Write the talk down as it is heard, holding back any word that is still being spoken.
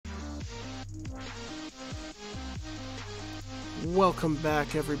Welcome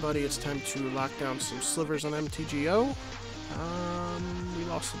back, everybody. It's time to lock down some slivers on MTGO. We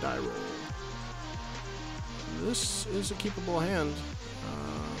lost the die roll. This is a keepable hand,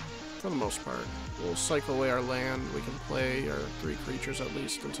 for the most part. We'll cycle away our land. We can play our 3 creatures at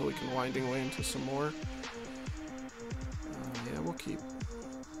least until we can winding way into some more. Yeah, we'll keep.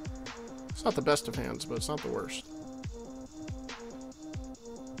 It's not the best of hands, but it's not the worst.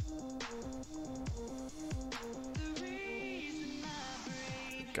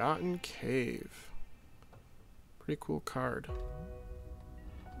 Forgotten Cave. Pretty cool card.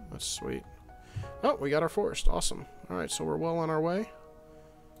 That's sweet. Oh, we got our forest. Awesome. Alright, so we're well on our way.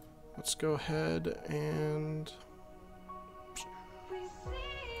 Let's go ahead and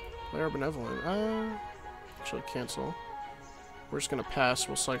play our Benevolent. Actually cancel. We're just gonna pass.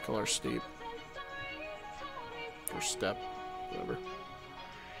 We'll cycle our steep. Or step. Whatever.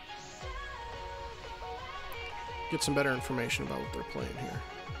 Get some better information about what they're playing here.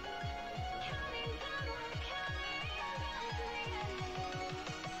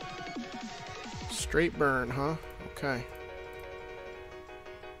 Straight burn, huh? Okay.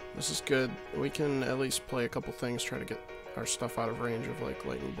 This is good. We can at least play a couple things, try to get our stuff out of range of like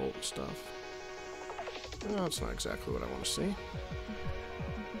lightning bolt and stuff. No, that's not exactly what I want to see.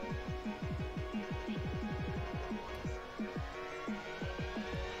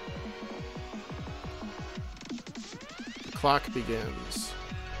 The clock begins.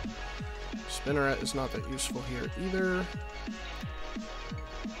 Spinneret is not that useful here either.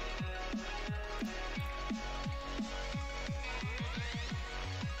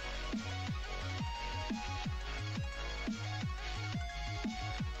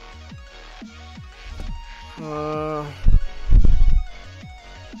 I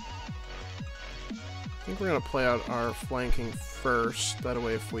think we're going to play out our flanking first. That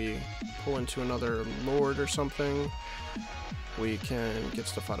way if we pull into another lord or something, we can get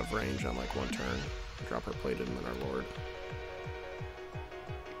stuff out of range on like one turn. Drop our plated and then our lord.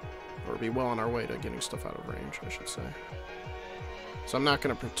 Or be well on our way to getting stuff out of range, I should say. So I'm not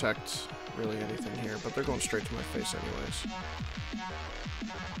going to protect really anything here, but they're going straight to my face anyways.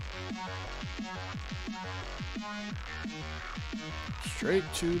 Straight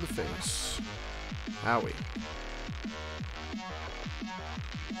to the face. Owie.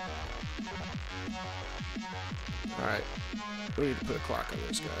 Alright. We need to put a clock on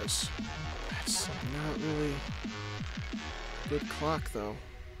these guys. That's not really a good clock, though.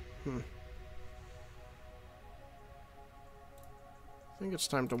 I think it's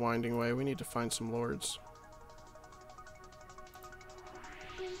time to winding way. We need to find some lords.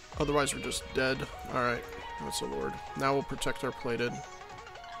 Otherwise, we're just dead. Alright. That's a lord. Now we'll protect our plated.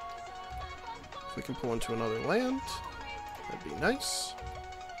 If we can pull into another land, that'd be nice.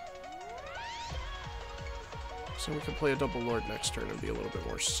 So we can play a double lord next turn and be a little bit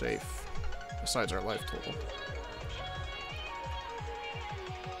more safe, besides our life total.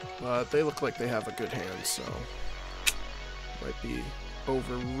 But they look like they have a good hand, so might be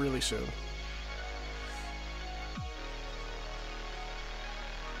over really soon.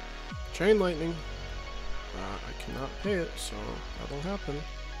 Chain lightning. I cannot pay it, so that'll happen.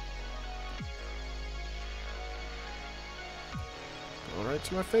 Going right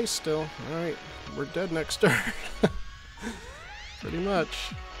to my face still. Alright, we're dead next turn. Pretty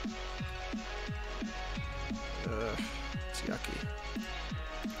much. It's yucky.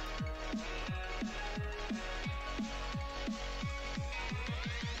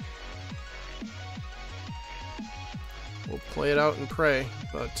 We'll play it out and pray,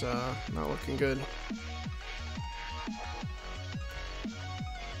 but not looking good.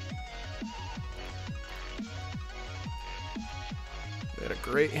 They had a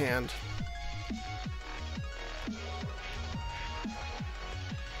great hand.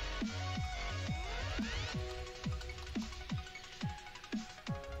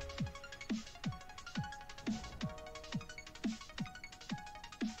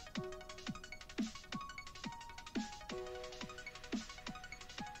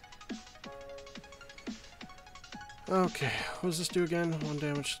 Okay, what does this do again? 1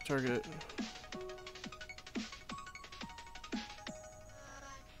 damage to target.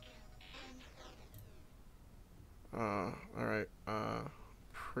 Alright,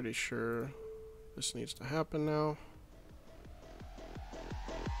 pretty sure this needs to happen now.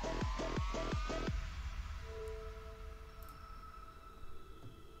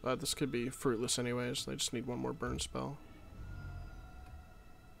 This could be fruitless anyways, they just need one more burn spell.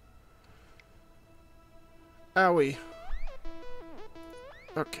 Owie.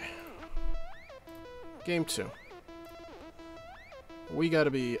 Okay. Game 2. We gotta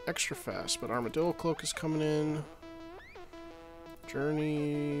be extra fast, but Armadillo Cloak is coming in.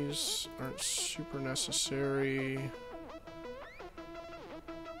 Journeys aren't super necessary.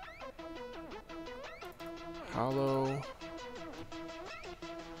 Hollow.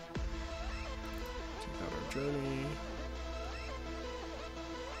 Take out our journey.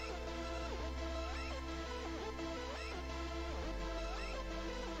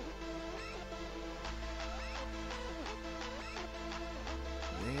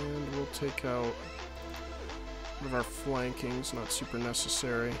 And we'll take out one of our flankings, not super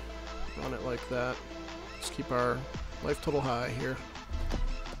necessary. Run it like that. Let's keep our life total high here.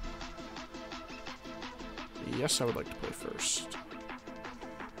 Yes, I would like to play first.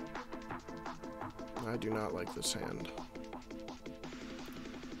 I do not like this hand.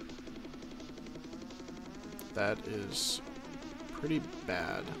 That is pretty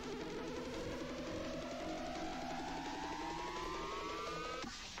bad.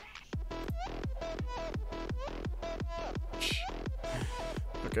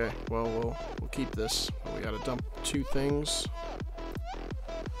 Okay, well, we'll keep this. We gotta dump 2 things.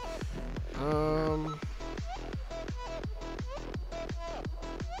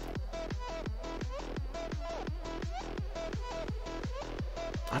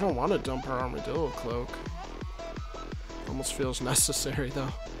 I don't want to dump our armadillo cloak. Almost feels necessary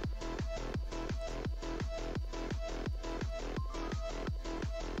though.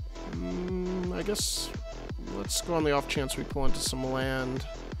 I guess let's go on the off chance we pull into some land.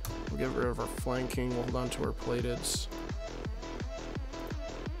 We'll get rid of our flanking, we'll hold on to our plateds.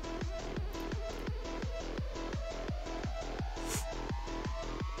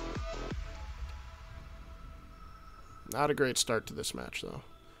 Not a great start to this match though.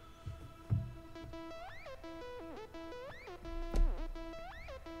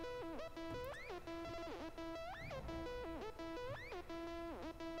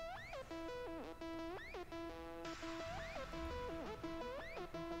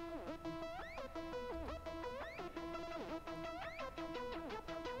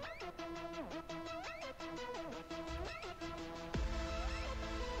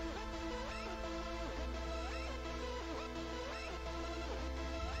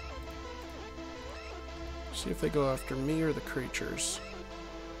 See if they go after me or the creatures.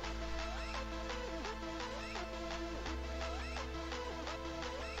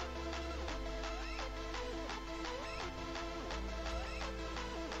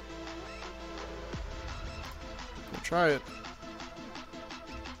 We'll try it.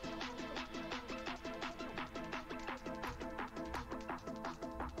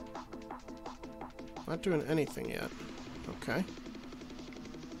 Not doing anything yet. Okay.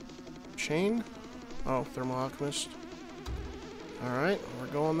 Chain? Oh, Thermal Alchemist. Alright, we're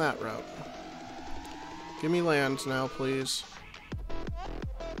going that route. Give me lands now, please.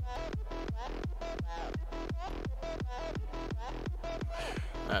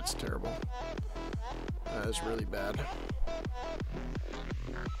 That's terrible. That is really bad.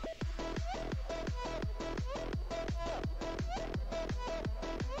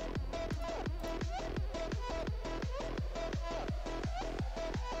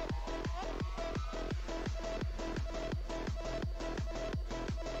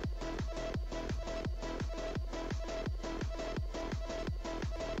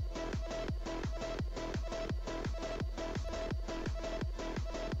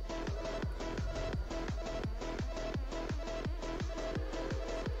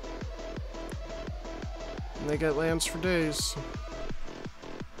 And they get lands for days.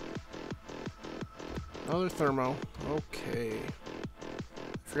 Another thermo. Okay.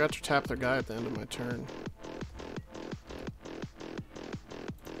 Forgot to tap their guy at the end of my turn.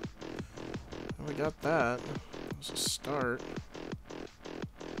 Well, we got that. That was a start.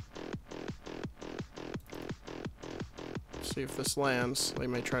 Let's see if this lands. They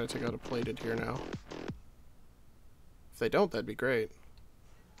may try to take out a plated here now. If they don't, that'd be great.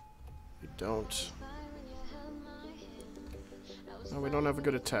 They don't. No, we don't have a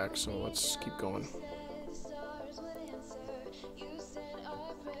good attack, so let's keep going.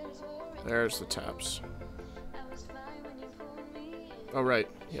 There's the taps. Oh, right.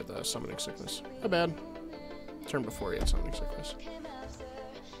 He had the Summoning Sickness. Not bad. Turn before he had Summoning Sickness.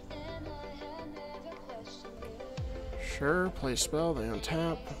 Sure, play spell, they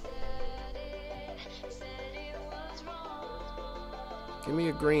untap. Give me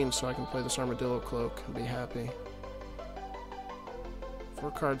a green so I can play this Armadillo Cloak and be happy. 4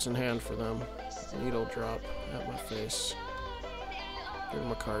 cards in hand for them. Needle drop at my face. Give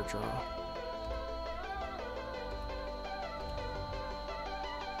them a card draw.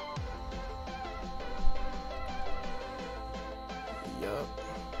 Yup.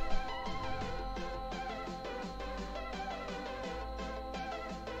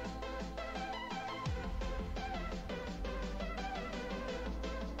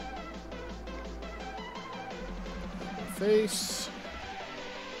 face.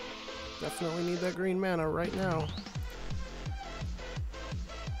 Definitely need that green mana right now.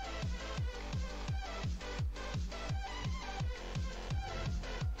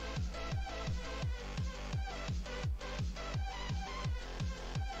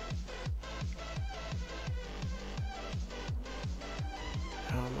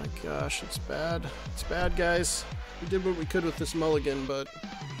 Oh my gosh, it's bad. It's bad, guys. We did what we could with this mulligan, but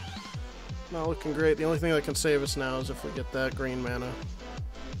not looking great. The only thing that can save us now is if we get that green mana.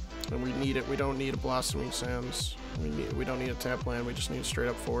 And we need it. We don't need a Blossoming Sands. We don't need a tap land. We just need a straight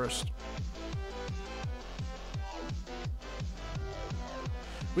up forest.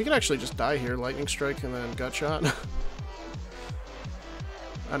 We could actually just die here. Lightning Strike and then Gut Shot.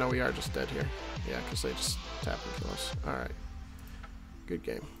 I know we are just dead here. Yeah, because they just tap and kill us. Alright. Good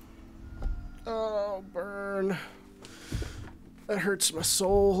game. Oh, burn. That hurts my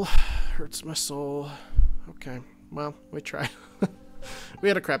soul. Hurts my soul. Okay. Well, we tried. We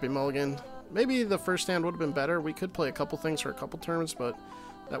had a crappy mulligan. Maybe the first hand would have been better. We could play a couple things for a couple turns, but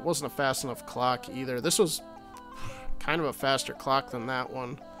that wasn't a fast enough clock either. This was kind of a faster clock than that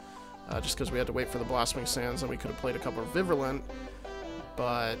one, just because we had to wait for the Blossoming Sands, and we could have played a couple of Viverlent,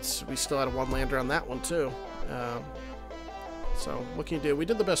 but we still had a one-lander on that one too. So what can you do? We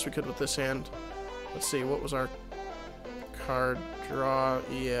did the best we could with this hand. Let's see, what was our card draw?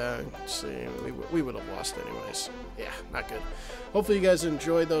 Yeah, let's see, we would have lost anyways. Yeah, not good. Hopefully you guys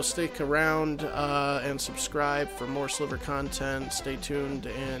enjoyed, though. Stick around and subscribe for more Sliver content. Stay tuned,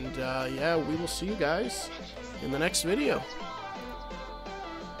 and yeah, we will see you guys in the next video.